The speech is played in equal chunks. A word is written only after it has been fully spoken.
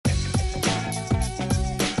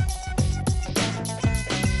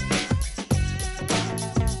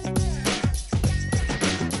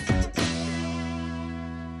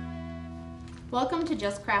Welcome to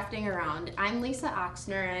Just Crafting Around. I'm Lisa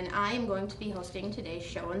Oxner and I am going to be hosting today's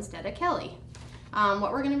show instead of Kelly.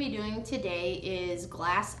 What we're going to be doing today is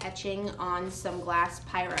glass etching on some glass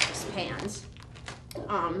Pyrex pans.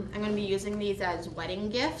 I'm going to be using these as wedding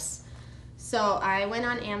gifts. So I went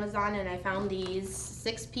on Amazon and I found these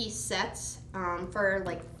 6-piece sets for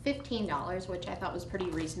like $15, which I thought was pretty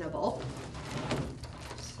reasonable.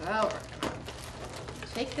 So we're going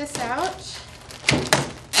to take this out.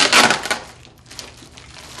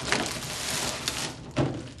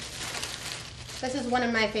 This is one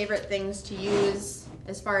of my favorite things to use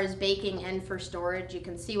as far as baking and for storage. You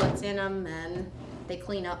can see what's in them and they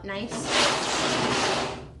clean up nice.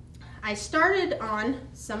 I started on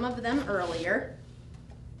some of them earlier.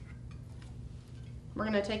 We're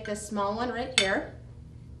going to take this small one right here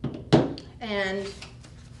and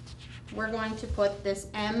we're going to put this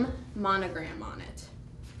M monogram on it.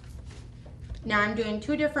 Now I'm doing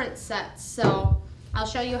two different sets, so I'll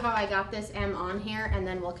show you how I got this M on here and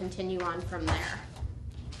then we'll continue on from there.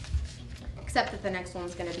 Except that the next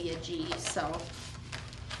one's going to be a G, so.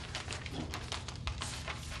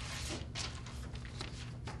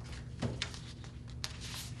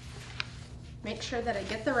 Make sure that I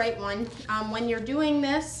get the right one. When you're doing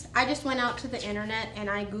this, I just went out to the internet and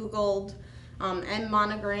I Googled M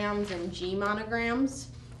monograms and G monograms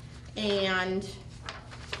and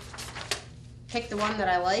picked the one that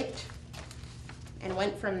I liked and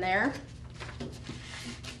went from there.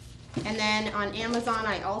 And then on Amazon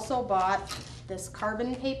I also bought this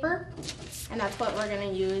carbon paper and that's what we're going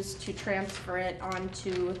to use to transfer it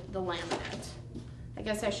onto the laminate. I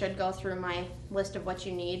guess I should go through my list of what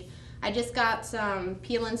you need. I just got some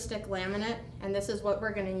peel and stick laminate and this is what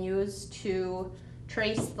we're going to use to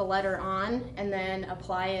trace the letter on and then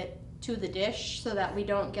apply it to the dish so that we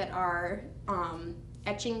don't get our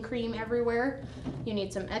etching cream everywhere. You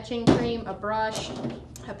need some etching cream, a brush,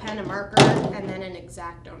 a pen, a marker, and then an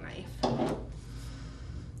X-Acto knife.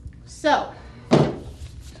 So,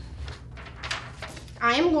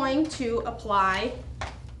 I am going to apply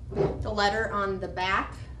the letter on the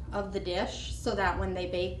back of the dish so that when they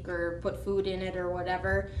bake or put food in it or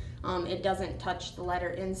whatever, it doesn't touch the letter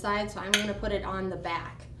inside. So I'm going to put it on the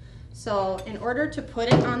back. So in order to put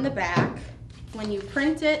it on the back, when you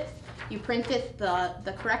print it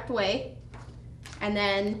the correct way, and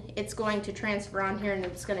then it's going to transfer on here and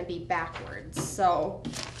it's going to be backwards. So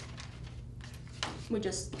we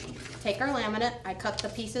just take our laminate. I cut the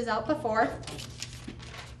pieces out before.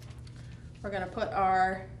 We're going to put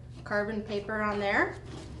our carbon paper on there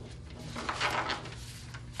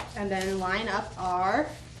and then line up our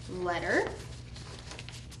letter.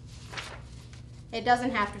 It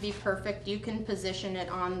doesn't have to be perfect. You can position it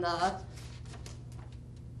on the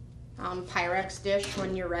Pyrex dish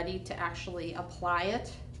when you're ready to actually apply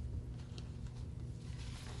it.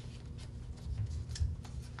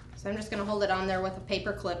 So I'm just going to hold it on there with a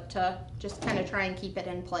paper clip to just kind of try and keep it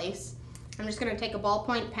in place. I'm just going to take a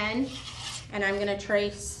ballpoint pen and I'm going to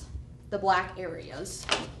trace the black areas.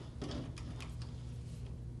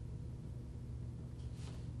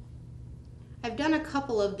 I've done a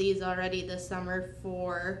couple of these already this summer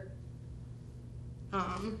for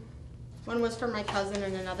one was for my cousin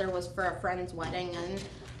and another was for a friend's wedding, and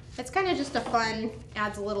it's kind of just a fun,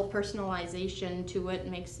 adds a little personalization to it,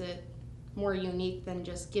 makes it more unique than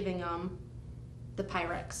just giving them the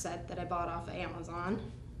Pyrex set that I bought off of Amazon.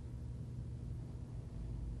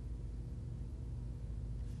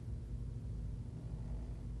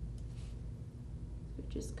 So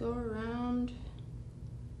just go around.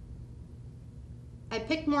 I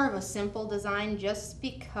picked more of a simple design just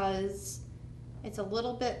because it's a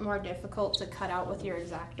little bit more difficult to cut out with your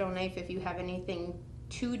X-Acto knife if you have anything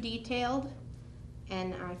too detailed.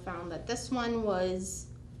 And I found that this one was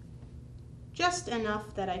just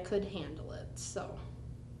enough that I could handle it. So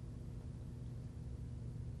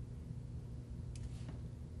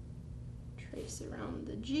trace around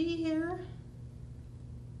the G here.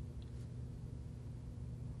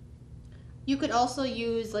 You could also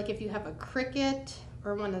use, like if you have a Cricut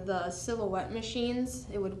or one of the silhouette machines,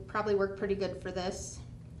 it would probably work pretty good for this.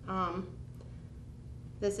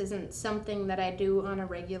 This isn't something that I do on a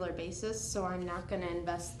regular basis, so I'm not going to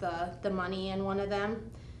invest the money in one of them.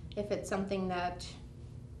 If it's something that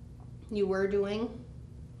you were doing,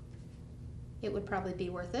 it would probably be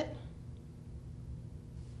worth it.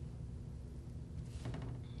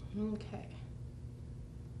 Okay,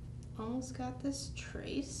 almost got this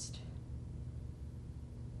traced.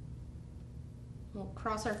 We'll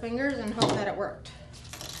cross our fingers and hope that it worked.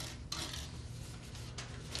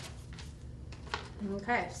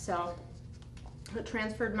 Okay, so I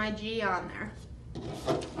transferred my G on there.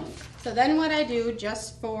 So then what I do,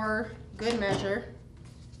 just for good measure,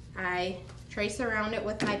 I trace around it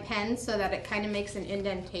with my pen so that it kind of makes an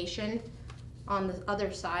indentation on the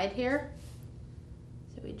other side here.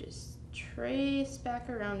 So we just trace back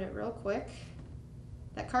around it real quick.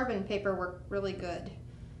 That carbon paper worked really good.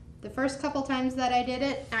 The first couple times that I did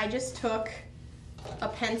it, I just took a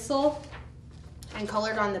pencil and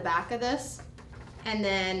colored on the back of this, and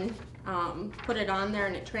then put it on there,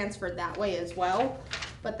 and it transferred that way as well.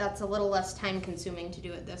 But that's a little less time consuming to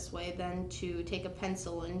do it this way than to take a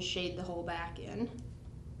pencil and shade the whole back in.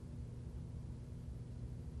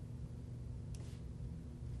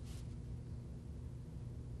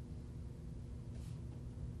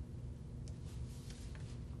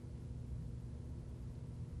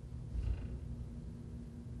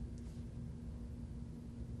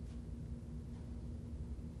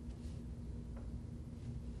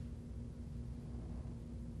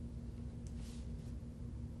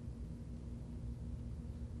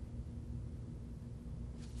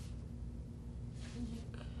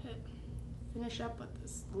 Finish up with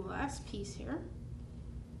this last piece here.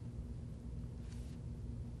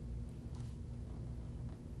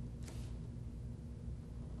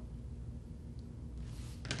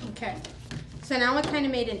 Okay, so now I kind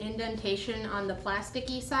of made an indentation on the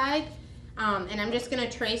plasticky side, and I'm just going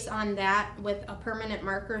to trace on that with a permanent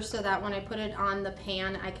marker so that when I put it on the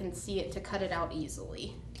pan I can see it to cut it out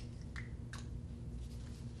easily.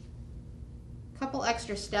 Couple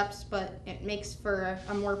extra steps, but it makes for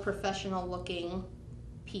a more professional looking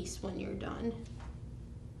piece when you're done.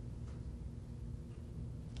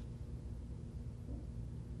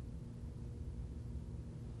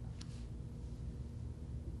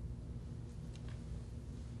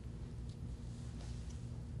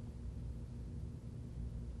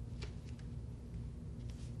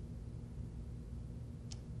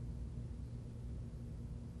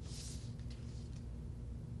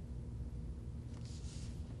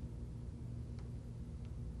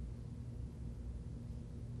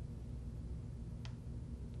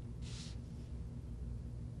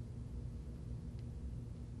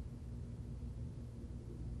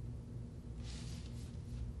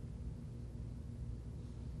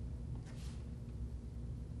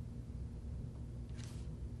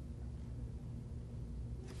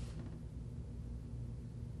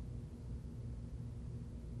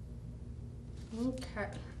 Okay.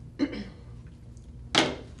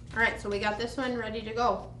 Alright, so we got this one ready to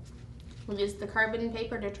go. We used the carbon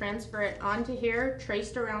paper to transfer it onto here,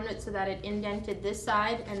 traced around it so that it indented this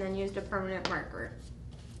side, and then used a permanent marker.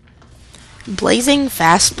 Blazing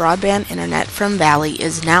fast broadband internet from Valley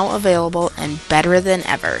is now available and better than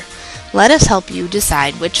ever. Let us help you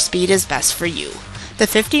decide which speed is best for you. The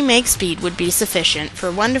 50 meg speed would be sufficient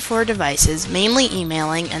for 1 to 4 devices, mainly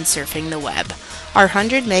emailing and surfing the web. Our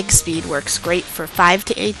 100 meg speed works great for 5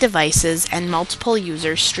 to 8 devices and multiple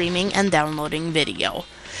users streaming and downloading video.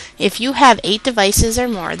 If you have 8 devices or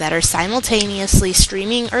more that are simultaneously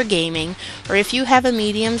streaming or gaming, or if you have a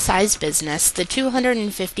medium-sized business, the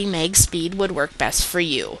 250 meg speed would work best for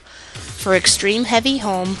you. For extreme heavy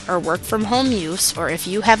home or work from home use, or if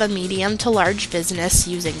you have a medium to large business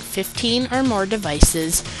using 15 or more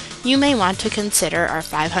devices, you may want to consider our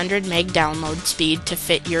 500 meg download speed to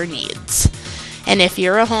fit your needs. And if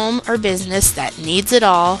you're a home or business that needs it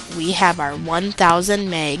all, we have our 1000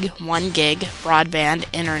 meg 1 gig broadband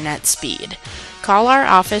internet speed. Call our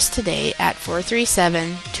office today at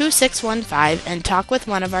 437-2615 and talk with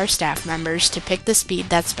one of our staff members to pick the speed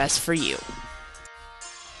that's best for you.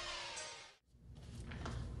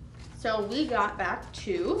 So we got back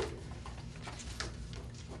to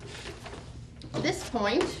this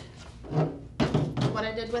point, what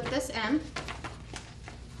I did with this M.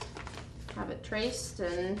 Have it traced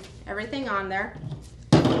and everything on there.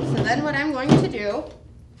 So then what I'm going to do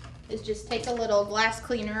is just take a little glass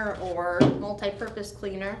cleaner or multi-purpose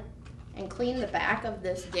cleaner and clean the back of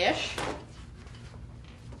this dish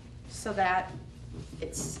so that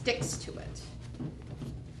it sticks to it.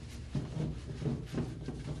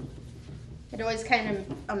 It always kind of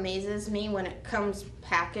amazes me when it comes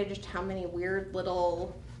packaged how many weird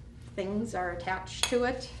little things are attached to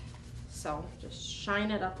it. So just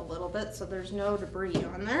shine it up a little bit so there's no debris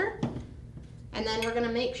on there. And then we're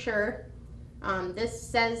gonna make sure, this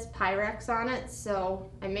says Pyrex on it,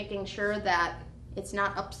 so I'm making sure that it's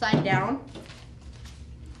not upside down.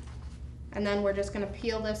 And then we're just gonna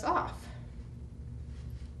peel this off.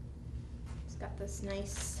 It's got this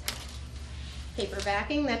nice paper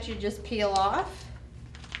backing that you just peel off.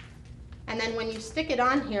 And then when you stick it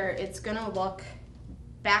on here, it's gonna look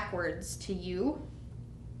backwards to you.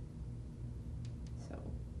 So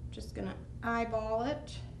just gonna eyeball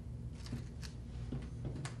it.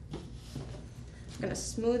 gonna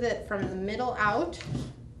smooth it from the middle out.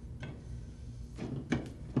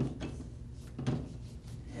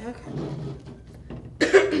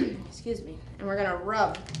 Okay. Excuse me. And we're gonna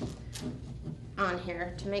rub on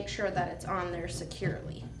here to make sure that it's on there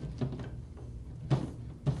securely.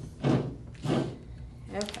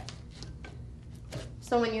 Okay.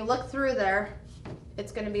 So when you look through there,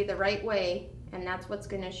 it's gonna be the right way, and that's what's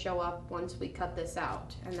gonna show up once we cut this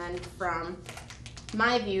out. And then from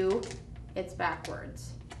my view, it's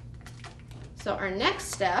backwards. So our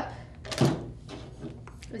next step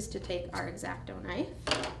is to take our X-Acto knife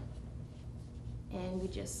and we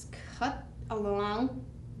just cut along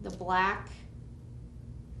the black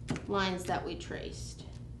lines that we traced.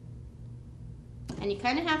 And you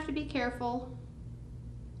kind of have to be careful.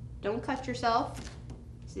 Don't cut yourself.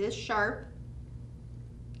 See this sharp?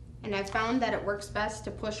 And I found that it works best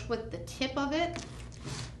to push with the tip of it.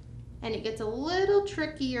 And it gets a little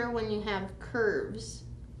trickier when you have curves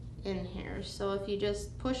in here. So if you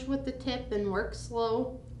just push with the tip and work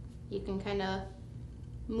slow, you can kind of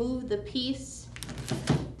move the piece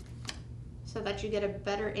so that you get a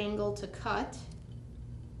better angle to cut.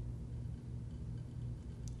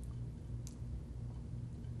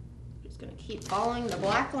 Just gonna keep following the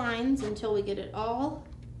black lines until we get it all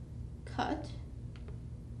cut.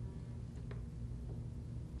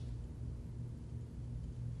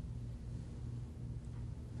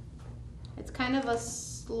 It's kind of a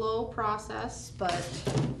slow process, but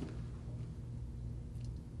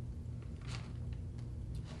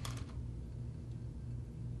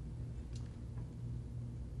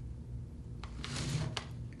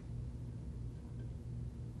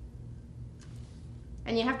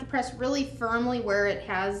and you have to press really firmly where it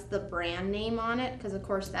has the brand name on it, because of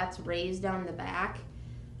course that's raised on the back,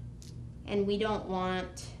 and we don't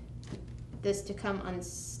want this to come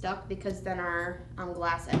unstuck because then our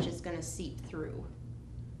glass edge is going to seep through.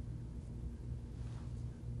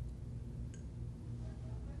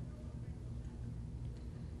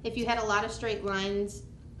 If you had a lot of straight lines,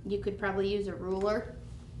 you could probably use a ruler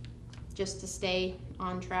just to stay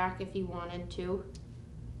on track if you wanted to.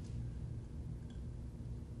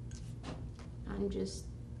 I'm just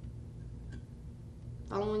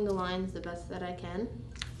following the lines the best that I can.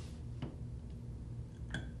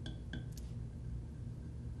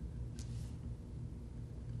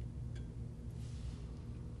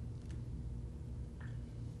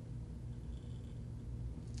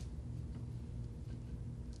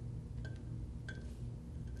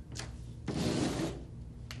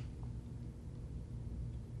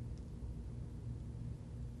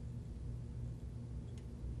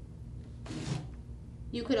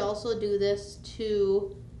 You could also do this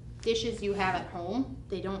to dishes you have at home.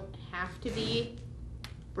 They don't have to be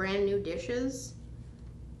brand new dishes.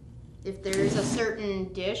 If there's a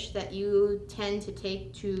certain dish that you tend to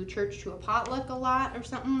take to church to a potluck a lot or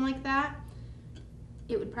something like that,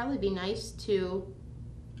 it would probably be nice to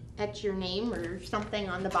etch your name or something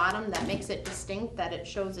on the bottom that makes it distinct, that it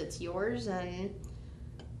shows it's yours, and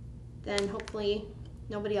then hopefully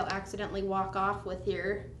nobody will accidentally walk off with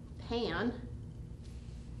your pan.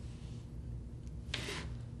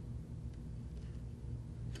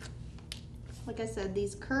 Like I said,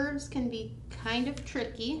 these curves can be kind of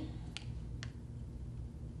tricky.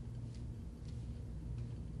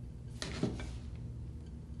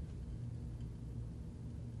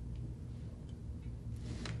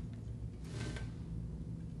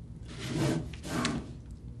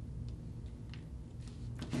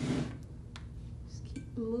 Just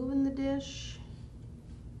keep moving the dish.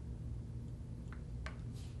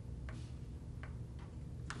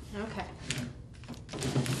 Okay.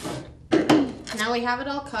 Now we have it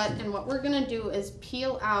all cut, and what we're gonna do is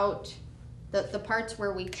peel out the parts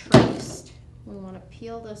where we traced. We want to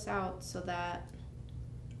peel this out so that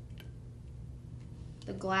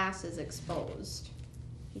the glass is exposed.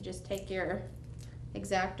 You just take your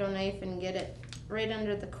X-Acto knife and get it right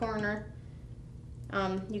under the corner.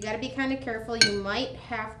 You got to be kind of careful. You might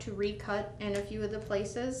have to recut in a few of the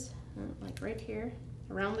places, like right here,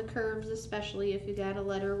 around the curves, especially if you got a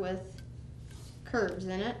letter with curves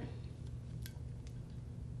in it.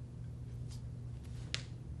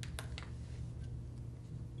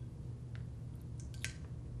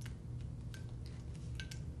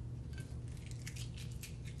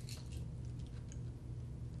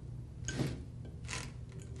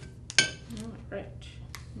 Right.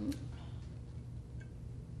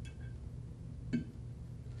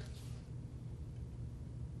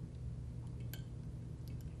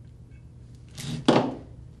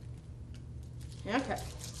 Okay.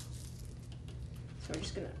 So we're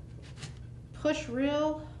just gonna push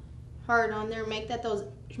real hard on there, make that those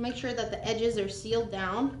make sure that the edges are sealed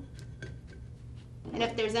down. And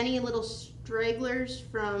if there's any little stragglers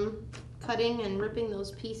from cutting and ripping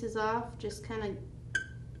those pieces off, just kind of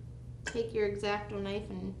take your X-Acto knife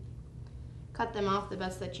and cut them off the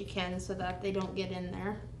best that you can so that they don't get in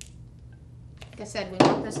there. Like I said, we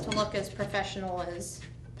want this to look as professional as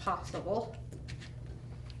possible.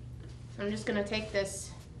 I'm just going to take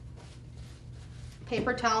this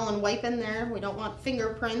paper towel and wipe in there. We don't want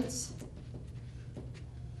fingerprints.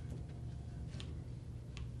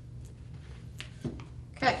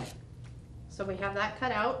 Okay, so we have that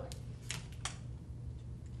cut out.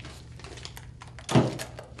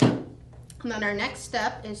 And then our next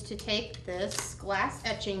step is to take this glass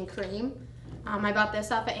etching cream. I bought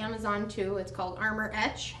this off of Amazon too. It's called Armor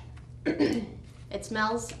Etch. It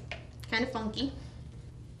smells kind of funky.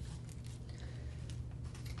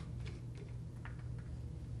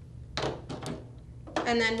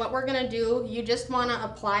 And then what we're gonna do, you just wanna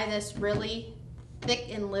apply this really thick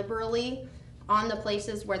and liberally on the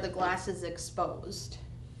places where the glass is exposed.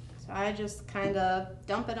 So I just kind of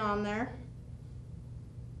dump it on there.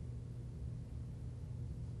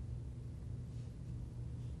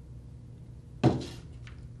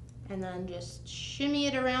 And then just shimmy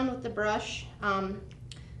it around with the brush.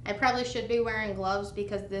 I probably should be wearing gloves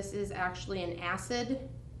because this is actually an acid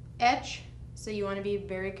etch. So you want to be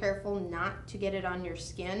very careful not to get it on your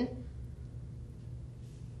skin.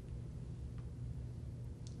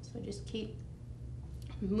 So just keep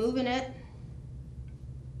moving it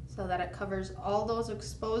so that it covers all those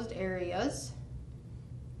exposed areas.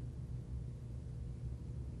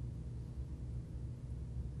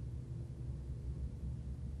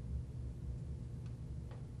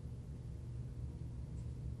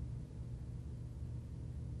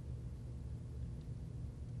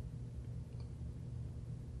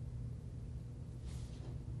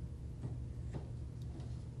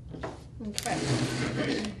 Okay,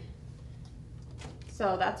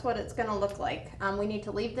 so that's what it's going to look like. We need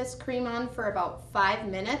to leave this cream on for about 5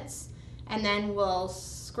 minutes, and then we'll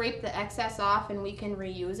scrape the excess off and we can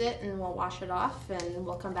reuse it, and we'll wash it off and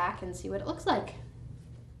we'll come back and see what it looks like.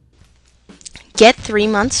 Get 3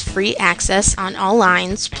 months free access on all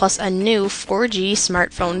lines plus a new 4G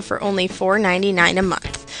smartphone for only $4.99 a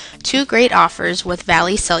month. 2 great offers with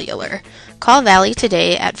Valley Cellular. Call Valley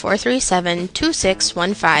today at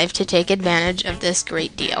 437-2615 to take advantage of this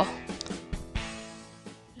great deal.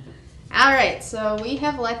 Alright, so we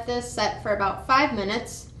have let this set for about 5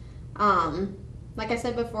 minutes. Like I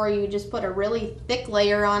said before, you just put a really thick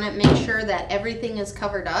layer on it, make sure that everything is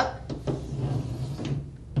covered up.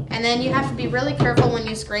 And then you have to be really careful when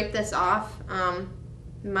you scrape this off.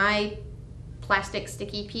 My plastic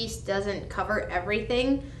sticky piece doesn't cover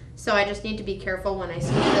everything, so I just need to be careful when I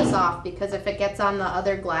scoop this off, because if it gets on the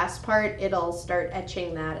other glass part, it'll start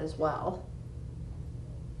etching that as well.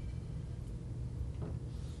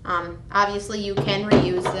 Obviously you can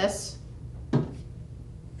reuse this,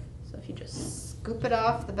 so if you just scoop it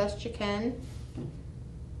off the best you can,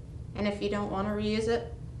 and if you don't want to reuse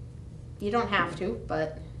it, you don't have to,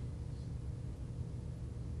 but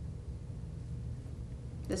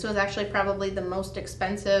this was actually probably the most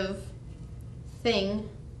expensive thing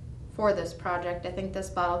for this project. I think this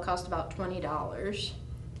bottle cost about $20,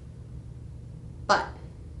 but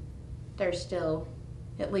there's still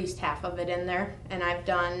at least half of it in there, and I've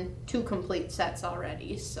done 2 complete sets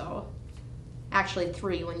already, so actually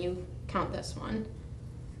 3 when you count this one.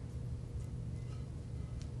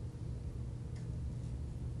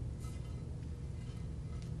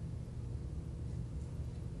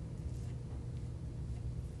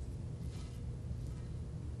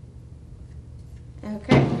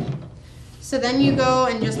 Okay, so then you go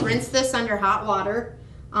and just rinse this under hot water.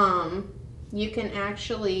 You can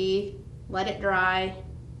actually let it dry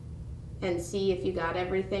and see if you got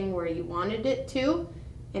everything where you wanted it to,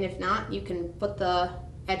 and if not, you can put the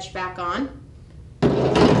etch back on.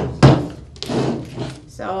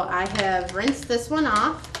 So I have rinsed this one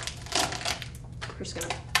off. We're just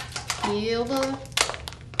gonna peel the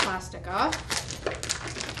plastic off.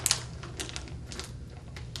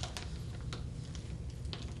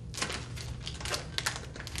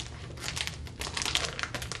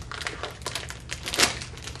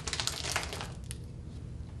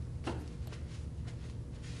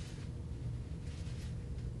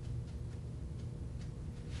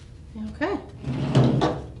 Okay.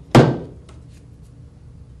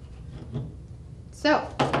 So,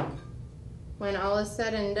 when all is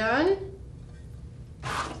said and done,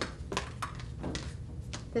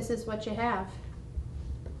 this is what you have.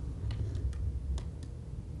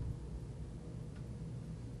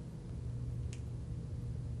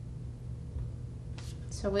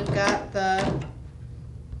 So we've got the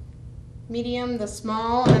medium, the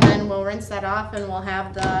small, and then we'll rinse that off and we'll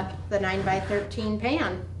have the 9x13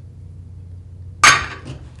 pan.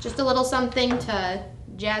 Just a little something to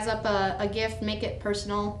jazz up a gift, make it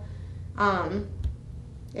personal.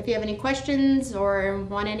 If you have any questions or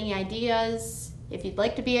want any ideas, if you'd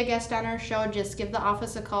like to be a guest on our show, just give the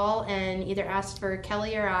office a call and either ask for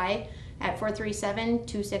Kelly or I at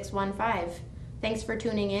 437-2615. Thanks for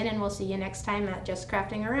tuning in, and we'll see you next time at Just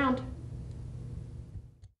Crafting Around.